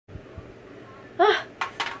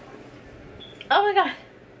Oh my god.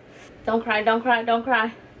 Don't cry, don't cry, don't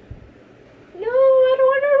cry. No, I don't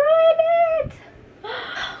want to ruin it.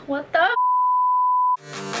 What the?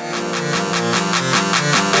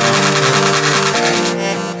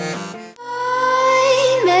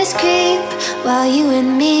 Let's creep while you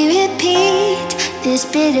and me repeat. This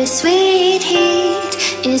bittersweet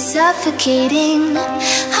heat is suffocating.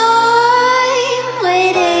 I'm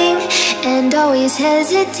waiting and always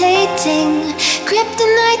hesitating.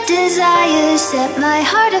 Kryptonite desires set my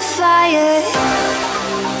heart afire.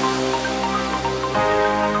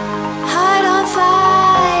 Heart on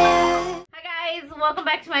fire. Hi guys, welcome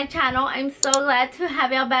back to my channel. I'm so glad to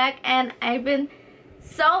have y'all back, and I've been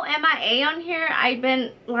so MIA on here. I've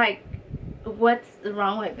been like, what's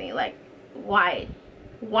wrong with me? Like, why?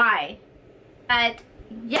 But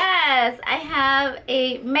yes, I have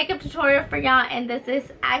a makeup tutorial for y'all, and this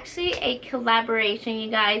is actually a collaboration, you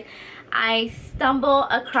guys. I stumbled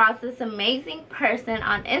across this amazing person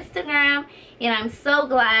on Instagram, and I'm so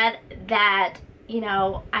glad that, you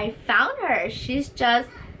know, I found her. She's just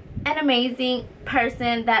an amazing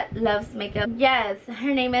person that loves makeup. Yes,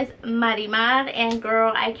 her name is Marimar, and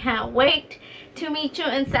girl, I can't wait to meet you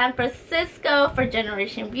in San Francisco for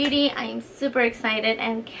Generation Beauty. I am super excited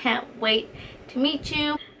and can't wait to meet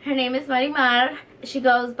you. Her name is Marimar. She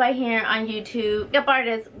goes by here on YouTube,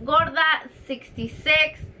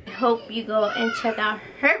 MakeupArtistGorda66. I hope you go and check out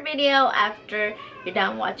her video after you're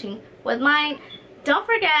done watching with mine. Don't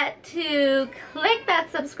forget to click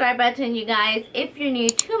that subscribe button, you guys. If you're new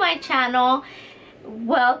to my channel,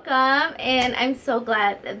 welcome, and I'm so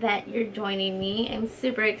glad that you're joining me. I'm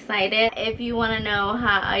super excited. If you want to know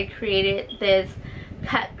how I created this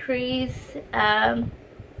cut crease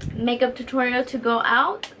makeup tutorial to go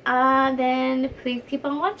out, then please keep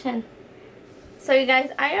on watching. So you guys,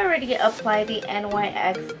 I already applied the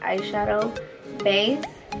NYX eyeshadow base.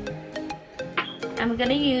 I'm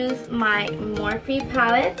gonna use my Morphe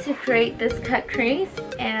palette to create this cut crease,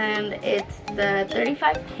 and it's the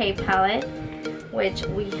 35K palette, which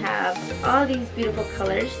we have all these beautiful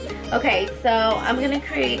colors. Okay, so I'm gonna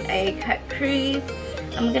create a cut crease.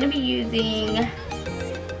 I'm gonna be using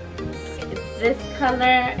this color,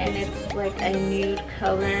 and it's like a nude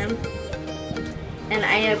color, and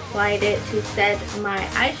I applied it to set my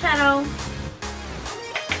eyeshadow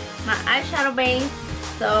base.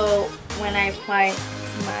 So when I apply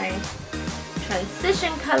my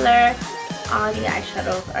transition color, all the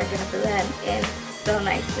eyeshadows are gonna blend in so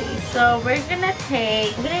nicely. So I'm gonna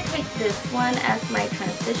take this one as my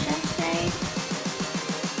transition shade.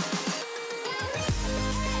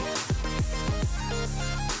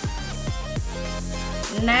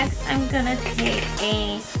 Next, I'm gonna take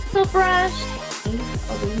a pencil brush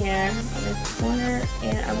over here on this corner,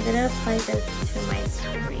 and I'm gonna apply this to my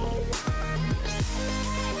crease.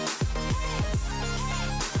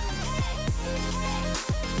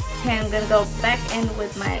 Okay, I'm gonna go back in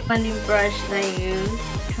with my blending brush that I use,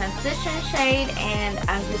 transition shade, and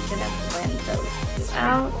I'm just gonna blend those two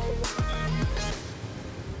out.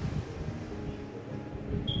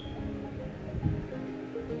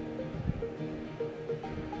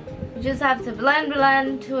 You just have to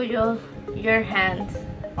blend till your hands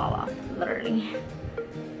fall off, literally.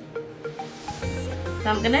 So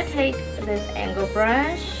I'm gonna take this angle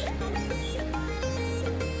brush.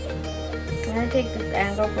 I'm gonna take this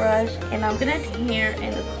angle brush, and I'm gonna take here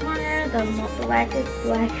in the corner, the blackest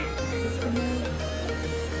black. Just gonna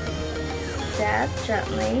dab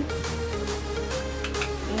gently,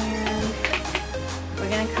 and we're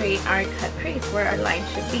gonna create our cut crease where our line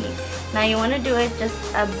should be. Now you want to do it just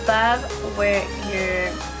above where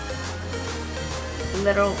your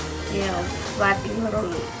little, you know, flappy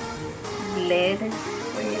little lid,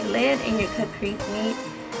 where your lid and your cut crease meet.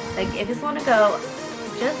 Like, if you just want to go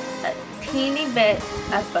just a teeny bit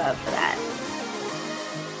above that.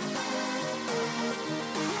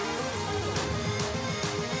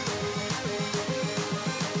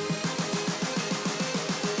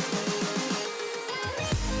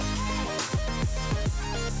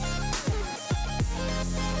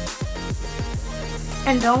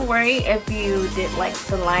 And don't worry if you did like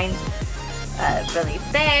the line really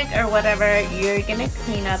thick or whatever. You're gonna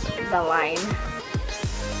clean up the line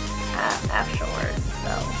afterwards,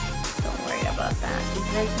 so don't worry about that.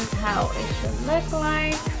 This is how it should look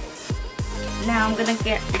like. Now I'm gonna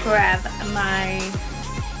grab my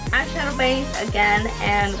eyeshadow base again,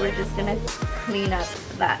 and we're just gonna clean up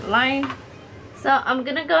that line. So I'm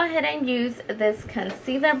gonna go ahead and use this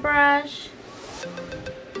concealer brush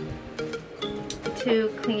to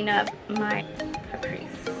clean up my cut crease.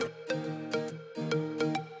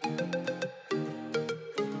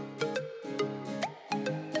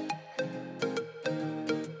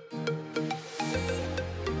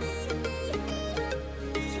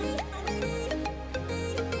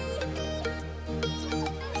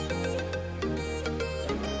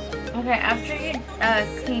 Okay, after you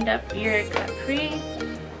cleaned up your cut crease,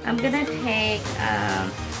 I'm gonna take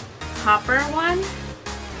copper one.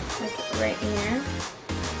 It's right here.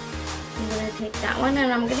 I'm gonna take that one,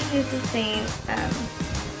 and I'm gonna use the same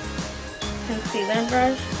concealer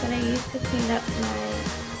brush that I used to clean up my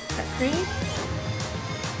cut crease,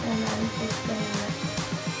 and I'm just gonna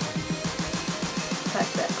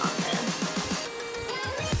press it on there.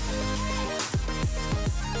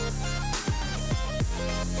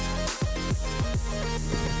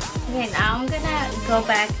 Okay, now I'm gonna go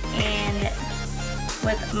back in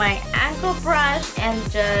with my angle brush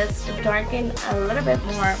and just darken a little bit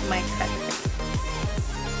more my cut crease.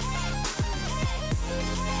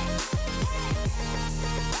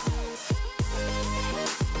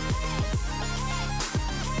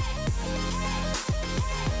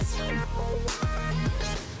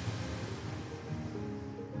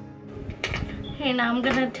 Okay, now I'm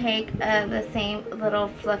gonna take the same little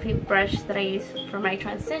fluffy brush that I used for my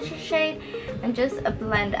transition shade and just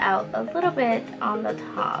blend out a little bit on the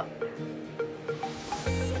top.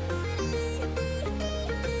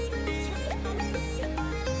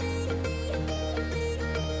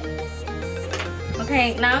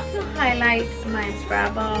 Okay, now to highlight my brow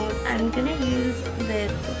bone, I'm gonna use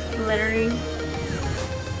this glittery,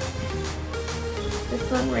 this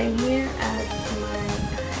one right here as my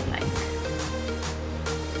highlight.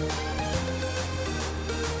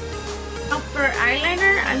 For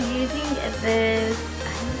eyeliner, I'm using this,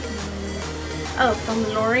 from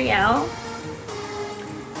L'Oreal,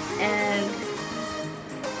 and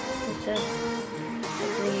it's just the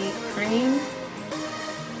cream.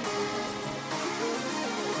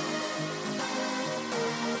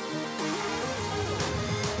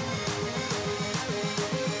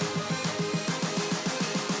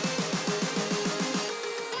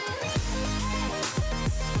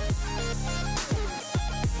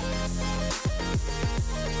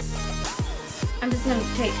 I'm just going to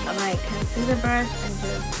take my concealer brush and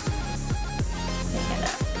just make it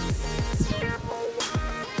up.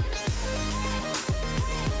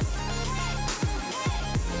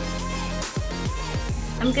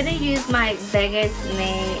 I'm going to use my Vegas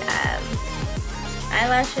M.I.A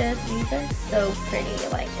eyelashes. These are so pretty,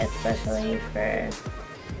 like especially for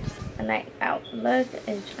a night out look.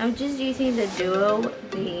 I'm just using the Duo,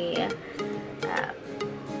 the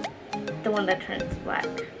one that turns black.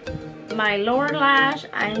 My lower lash,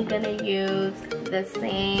 I'm gonna use the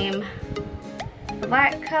same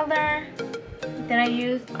black color that I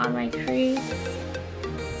used on my crease.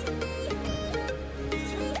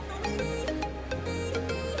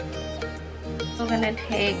 We're gonna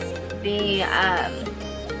take the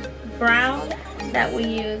brown that we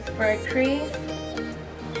use for a crease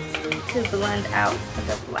to blend out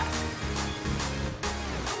the black.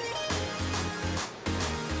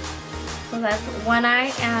 So that's one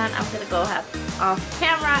eye, and I'm gonna go off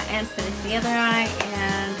camera and finish the other eye.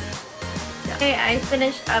 And okay, I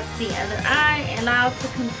finished up the other eye, and now to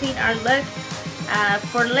complete our look,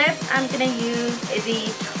 for lips, I'm gonna use the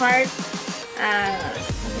Tarte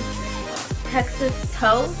Texas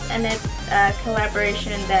Toast, and it's a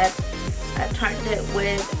collaboration that Tarte did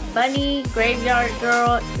with Bunny Graveyard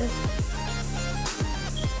Girl. Just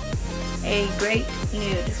a great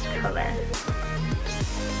nude color.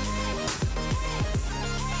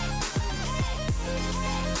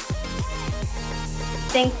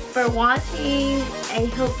 Thanks for watching. I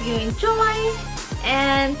hope you enjoy,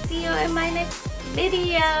 and see you in my next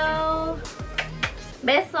video.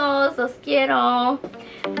 Besos, los quiero.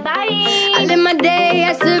 Bye. I live my day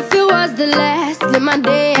as if it was the last. Live my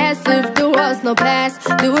day as if there was no past.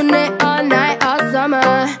 Doing it all night, all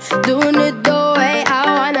summer. Doing it